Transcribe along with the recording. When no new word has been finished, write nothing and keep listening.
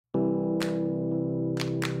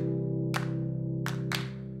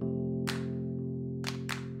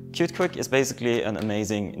Qt is basically an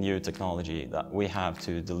amazing new technology that we have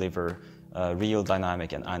to deliver real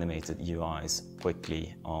dynamic and animated UIs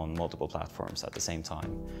quickly on multiple platforms at the same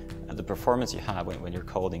time. And the performance you have when you're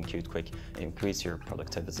coding Qt increases your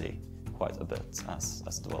productivity quite a bit as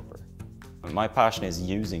a developer. My passion is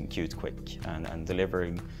using Qt and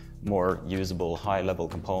delivering more usable high-level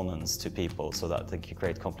components to people so that they can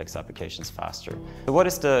create complex applications faster. So what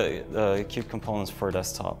is the Qt components for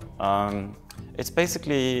desktop? It's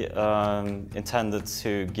basically intended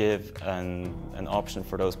to give an option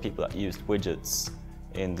for those people that used widgets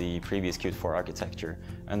in the previous Qt4 architecture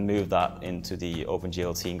and move that into the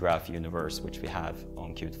OpenGLT and Graph universe, which we have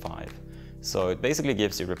on Qt5. So it basically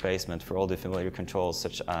gives you replacement for all the familiar controls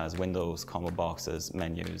such as windows, combo boxes,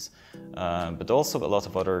 menus, but also a lot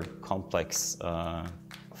of other complex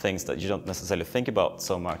things that you don't necessarily think about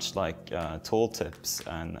so much, like tooltips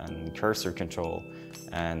and cursor control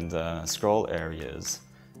and scroll areas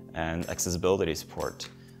and accessibility support.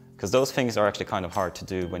 Because those things are actually kind of hard to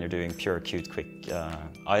do when you're doing pure Qt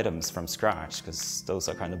items from scratch, because those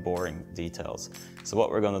are kind of boring details. So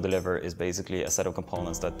what we're going to deliver is basically a set of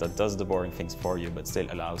components that does the boring things for you, but still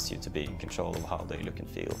allows you to be in control of how they look and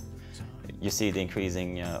feel. You see the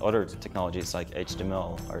increasing other technologies like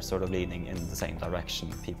HTML are sort of leading in the same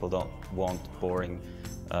direction. People don't want boring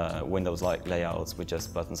Windows-like layouts with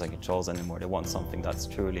just buttons and controls anymore. They want something that's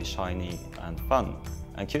truly shiny and fun.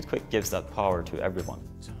 And Qt gives that power to everyone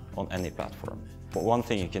on any platform. But one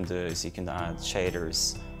thing you can do is you can add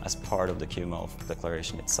shaders as part of the QML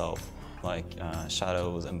declaration itself, like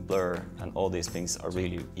shadows and blur, and all these things are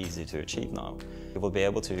really easy to achieve now. You will be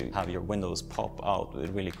able to have your windows pop out with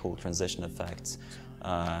really cool transition effects.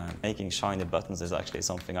 Making shiny buttons is actually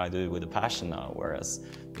something I do with a passion now, whereas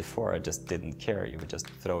before I just didn't care. You would just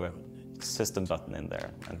throw a system button in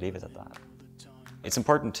there and leave it at that. It's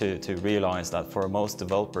important to realize that for most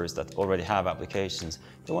developers that already have applications,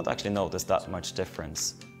 they won't actually notice that much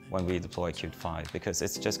difference when we deploy Qt5, because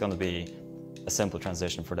it's just going to be a simple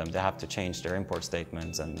transition for them. They have to change their import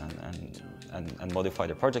statements and modify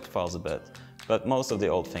their project files a bit, but most of the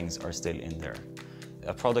old things are still in there.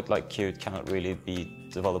 A product like Qt cannot really be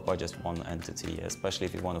developed by just one entity, especially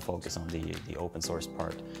if you want to focus on the open source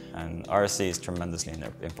part. And RC is tremendously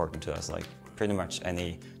important to us. Like pretty much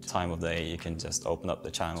any time of day, you can just open up the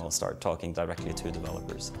channel and start talking directly to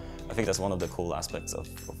developers. I think that's one of the cool aspects of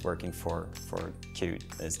working for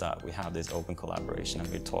Qt, is that we have this open collaboration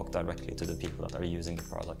and we talk directly to the people that are using the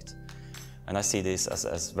product. And I see this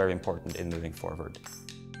as very important in moving forward.